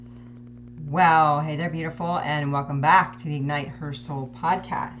Well, hey there, beautiful, and welcome back to the Ignite Her Soul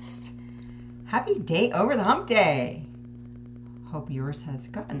podcast. Happy day over the hump day. Hope yours has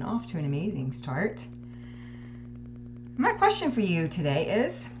gotten off to an amazing start. My question for you today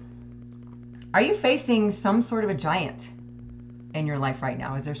is, are you facing some sort of a giant in your life right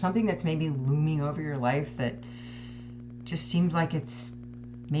now? Is there something that's maybe looming over your life that just seems like it's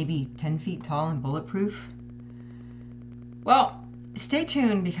maybe 10 feet tall and bulletproof? Well, stay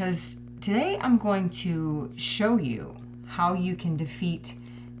tuned because today I'm going to show you how you can defeat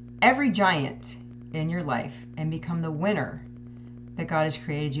every giant in your life and become the winner that God has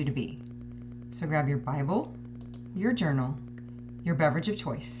created you to be. So grab your Bible, your journal, your beverage of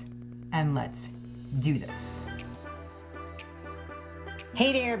choice, and let's do this.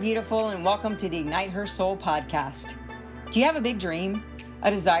 Hey there, beautiful, and welcome to the Ignite Her Soul podcast. Do you have a big dream, a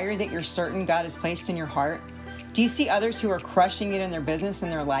desire that you're certain God has placed in your heart? Do you see others who are crushing it in their business and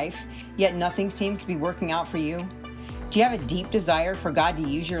their life, yet nothing seems to be working out for you? Do you have a deep desire for God to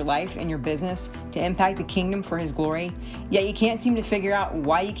use your life and your business to impact the kingdom for His glory, yet you can't seem to figure out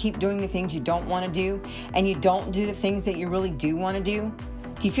why you keep doing the things you don't want to do, and you don't do the things that you really do want to do?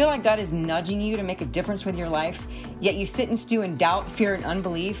 Do you feel like God is nudging you to make a difference with your life, yet you sit and stew in doubt, fear, and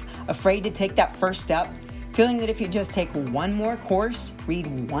unbelief, afraid to take that first step? Feeling that if you just take one more course,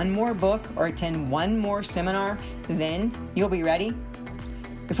 read one more book, or attend one more seminar, then you'll be ready?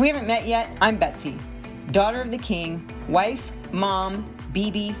 If we haven't met yet, I'm Betsy, daughter of the King, wife, mom,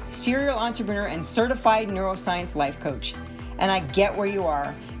 BB, serial entrepreneur, and certified neuroscience life coach. And I get where you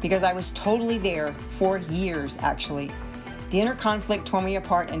are because I was totally there for years, actually. The inner conflict tore me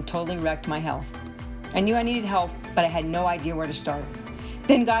apart and totally wrecked my health. I knew I needed help, but I had no idea where to start.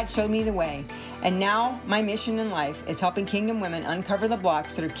 Then God showed me the way. And now my mission in life is helping kingdom women uncover the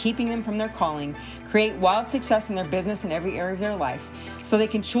blocks that are keeping them from their calling, create wild success in their business in every area of their life, so they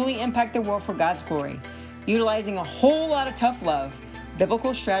can truly impact the world for God's glory, utilizing a whole lot of tough love,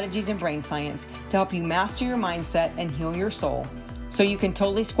 biblical strategies, and brain science to help you master your mindset and heal your soul, so you can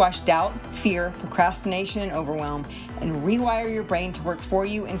totally squash doubt, fear, procrastination, and overwhelm, and rewire your brain to work for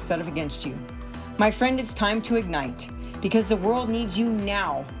you instead of against you. My friend, it's time to ignite, because the world needs you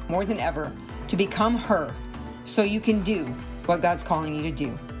now more than ever to become her, so you can do what God's calling you to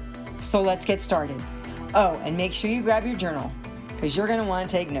do. So let's get started. Oh, and make sure you grab your journal, because you're going to want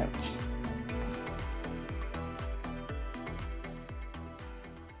to take notes.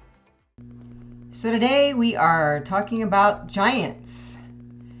 So today we are talking about giants,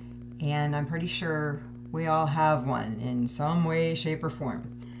 and I'm pretty sure we all have one in some way, shape, or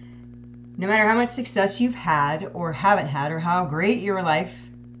form. No matter how much success you've had or haven't had, or how great your life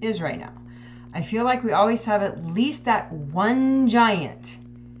is right now, I feel like we always have at least that one giant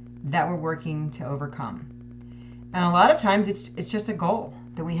that we're working to overcome. And a lot of times it's just a goal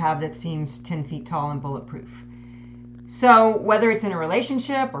that we have that seems 10 feet tall and bulletproof. So whether it's in a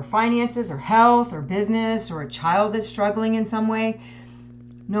relationship or finances or health or business or a child that's struggling in some way,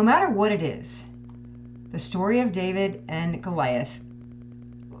 no matter what it is, the story of David and Goliath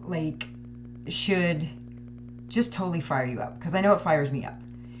should just totally fire you up, because I know it fires me up.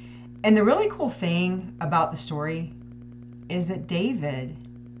 And the really cool thing about the story is that David,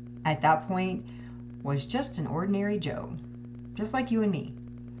 at that point, was just an ordinary Joe, just like you and me.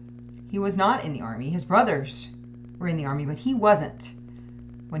 He was not in the army. His brothers were in the army, but he wasn't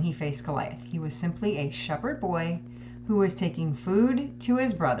when he faced Goliath. He was simply a shepherd boy who was taking food to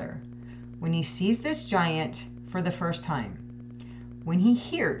his brother when he sees this giant for the first time. When he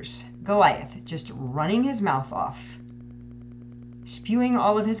hears Goliath just running his mouth off, spewing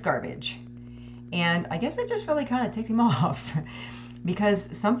all of his garbage. And I guess it just really kind of ticked him off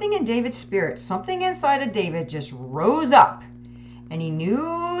because something in David's spirit, something inside of David just rose up, and he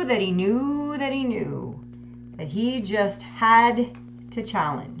knew that he just had to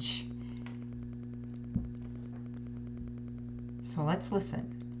challenge. So let's listen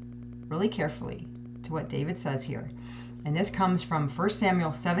really carefully to what David says here. And this comes from 1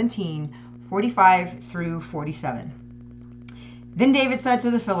 Samuel 17, 45 through 47. Then David said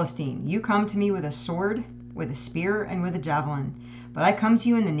to the Philistine, "You come to me with a sword, with a spear, and with a javelin. But I come to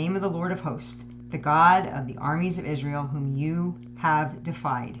you in the name of the Lord of hosts, the God of the armies of Israel, whom you have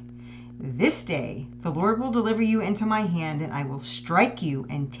defied. This day the Lord will deliver you into my hand, and I will strike you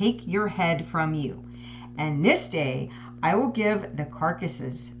and take your head from you. And this day I will give the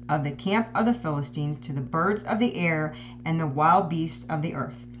carcasses of the camp of the Philistines to the birds of the air and the wild beasts of the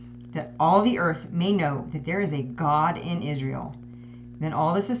earth, that all the earth may know that there is a God in Israel. Then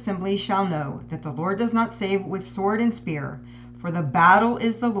all this assembly shall know that the Lord does not save with sword and spear, for the battle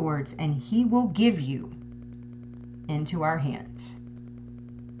is the Lord's, and he will give you into our hands."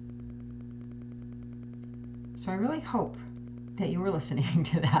 So I really hope that you were listening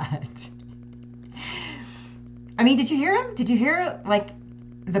to that. I mean, did you hear him? Did you hear, like,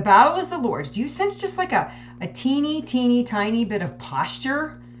 the battle is the Lord's? Do you sense just like a teeny, tiny bit of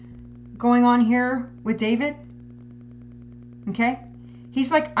posture going on here with David? Okay?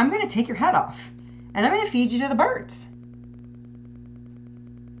 He's like, I'm going to take your head off, and I'm going to feed you to the birds.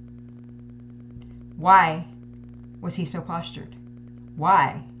 Why was he so postured?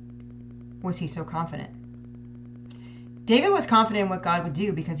 Why was he so confident? David was confident in what God would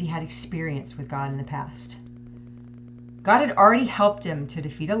do because he had experience with God in the past. God had already helped him to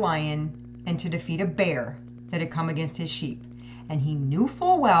defeat a lion and to defeat a bear that had come against his sheep. And he knew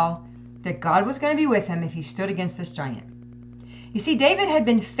full well that God was going to be with him if he stood against this giant. You see, David had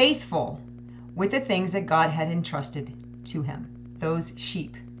been faithful with the things that God had entrusted to him, those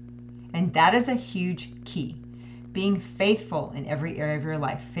sheep. And that is a huge key. Being faithful in every area of your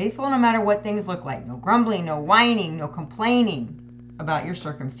life. Faithful no matter what things look like. No grumbling, no whining, no complaining about your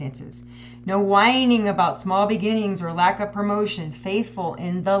circumstances. No whining about small beginnings or lack of promotion. Faithful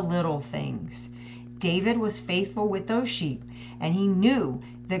in the little things. David was faithful with those sheep, and he knew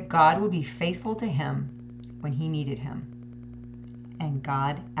that God would be faithful to him when he needed him. And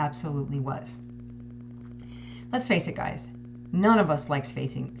God absolutely was. Let's face it, guys. None of us likes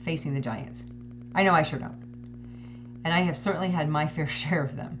facing the giants. I know I sure don't. And I have certainly had my fair share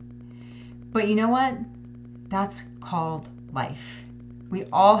of them. But you know what? That's called life. We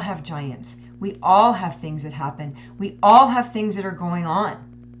all have giants. We all have things that happen. We all have things that are going on.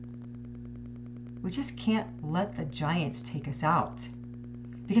 We just can't let the giants take us out.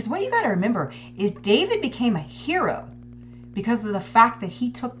 Because what you got to remember is David became a hero because of the fact that he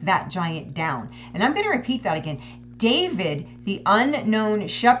took that giant down. And I'm going to repeat that again. David, the unknown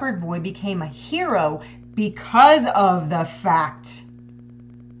shepherd boy, became a hero because of the fact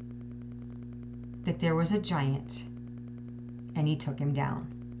that there was a giant and he took him down.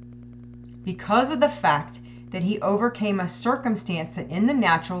 Because of the fact that he overcame a circumstance that in the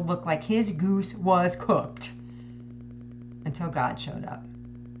natural looked like his goose was cooked until God showed up.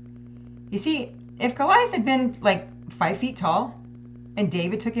 You see, if Goliath had been like 5 feet tall and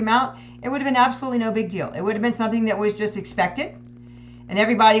David took him out, it would have been absolutely no big deal. It would have been something that was just expected. And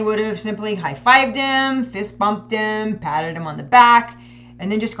everybody would have simply high-fived him, fist bumped him, patted him on the back,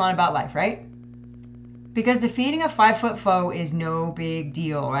 and then just gone about life, right? Because defeating a 5-foot foe is no big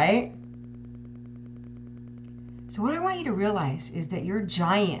deal, right? So what I want you to realize is that your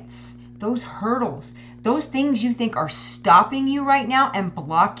giants, those hurdles, those things you think are stopping you right now and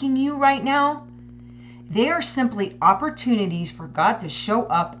blocking you right now, they are simply opportunities for God to show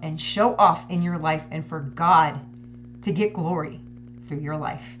up and show off in your life and for God to get glory through your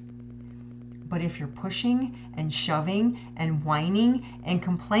life. But if you're pushing and shoving and whining and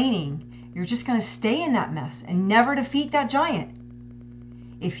complaining, you're just going to stay in that mess and never defeat that giant.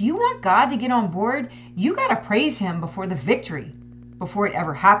 If you want God to get on board, you got to praise him before the victory, before it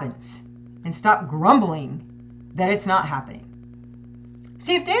ever happens, and stop grumbling that it's not happening.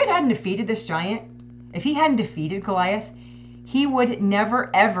 See, if David hadn't defeated this giant, if he hadn't defeated Goliath, he would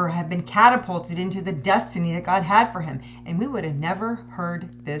never ever have been catapulted into the destiny that God had for him, and we would have never heard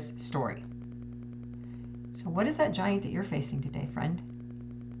this story. So what is that giant that you're facing today, friend?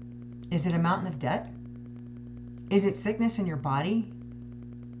 Is it a mountain of debt? Is it sickness in your body?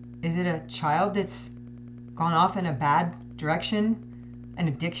 Is it a child that's gone off in a bad direction, an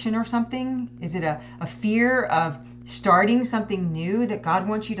addiction or something? Is it a fear of starting something new that God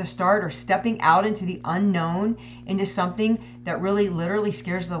wants you to start, or stepping out into the unknown, into something that really literally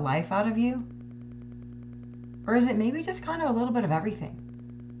scares the life out of you? Or is it maybe just kind of a little bit of everything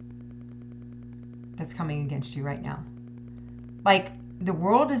that's coming against you right now? Like the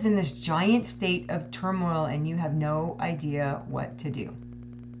world is in this giant state of turmoil and you have no idea what to do.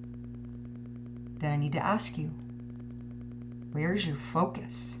 Then I need to ask you, where's your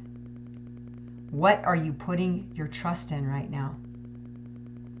focus? What are you putting your trust in right now?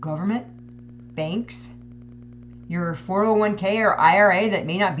 Government? Banks? Your 401k or IRA that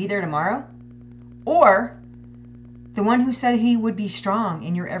may not be there tomorrow? Or the one who said he would be strong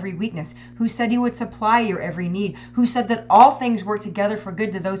in your every weakness, who said he would supply your every need, who said that all things work together for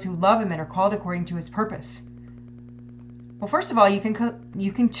good to those who love him and are called according to his purpose? Well, first of all, you can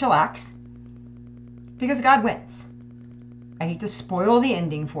chillax, because God wins. I hate to spoil the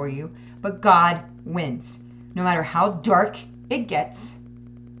ending for you, but God wins. No matter how dark it gets,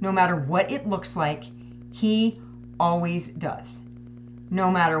 no matter what it looks like, he always does.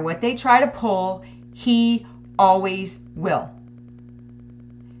 No matter what they try to pull, he always will.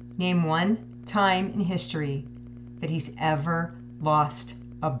 Name one time in history that he's ever lost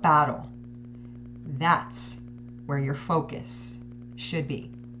a battle. That's where your focus should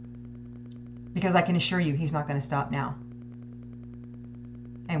be. Because I can assure you, he's not going to stop now.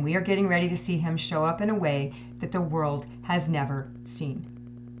 And we are getting ready to see him show up in a way that the world has never seen.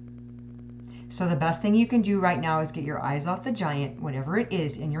 So the best thing you can do right now is get your eyes off the giant, whatever it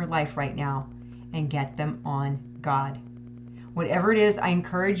is in your life right now, and get them on God. Whatever it is, I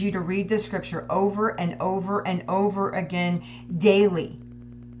encourage you to read the scripture over and over and over again daily.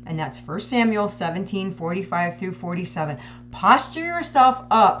 And that's 1 Samuel 17:45 through 47. Posture yourself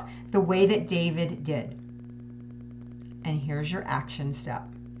up the way that David did. And here's your action step.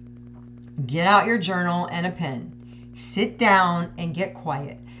 Get out your journal and a pen. Sit down and get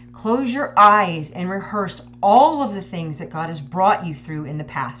quiet. Close your eyes and rehearse all of the things that God has brought you through in the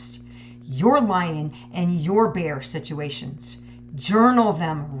past. Your lion and your bear situations. Journal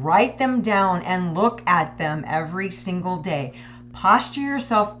them, write them down, and look at them every single day. Posture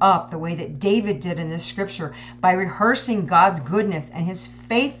yourself up the way that David did in this scripture by rehearsing God's goodness and his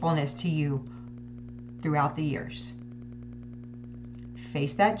faithfulness to you throughout the years.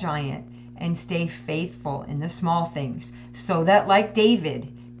 Face that giant and stay faithful in the small things so that, like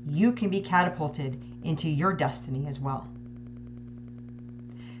David, you can be catapulted into your destiny as well.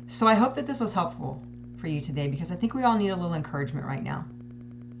 So I hope that this was helpful for you today, because I think we all need a little encouragement right now.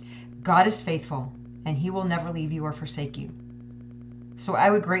 God is faithful and he will never leave you or forsake you. So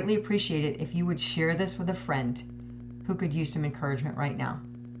I would greatly appreciate it if you would share this with a friend who could use some encouragement right now.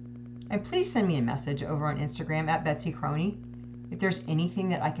 And please send me a message over on Instagram at Betsy Croney if there's anything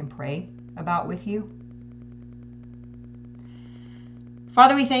that I can pray about with you.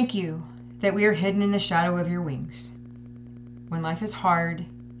 Father, we thank you that we are hidden in the shadow of your wings. When life is hard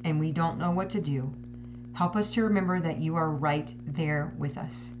and we don't know what to do, help us to remember that you are right there with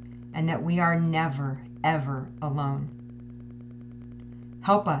us and that we are never, ever alone.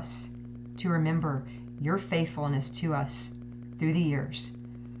 Help us to remember your faithfulness to us through the years,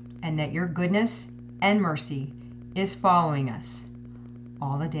 and that your goodness and mercy is following us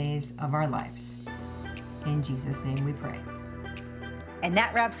all the days of our lives. In Jesus' name we pray. And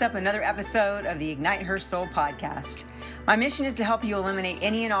that wraps up another episode of the Ignite Her Soul podcast. My mission is to help you eliminate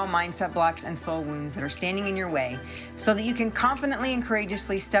any and all mindset blocks and soul wounds that are standing in your way so that you can confidently and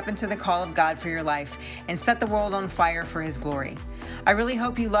courageously step into the call of God for your life and set the world on fire for his glory. I really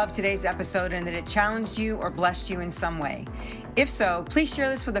hope you loved today's episode and that it challenged you or blessed you in some way. If so, please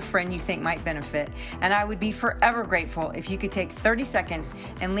share this with a friend you think might benefit, and I would be forever grateful if you could take 30 seconds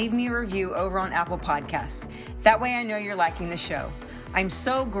and leave me a review over on Apple Podcasts. That way I know you're liking the show. I'm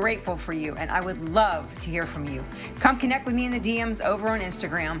so grateful for you, and I would love to hear from you. Come connect with me in the DMs over on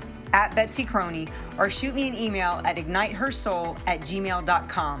Instagram at Betsy Croney, or shoot me an email at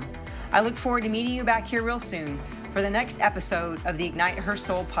ignitehersoul@gmail.com. I look forward to meeting you back here real soon for the next episode of the Ignite Her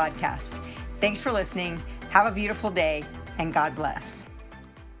Soul podcast. Thanks for listening. Have a beautiful day, and God bless.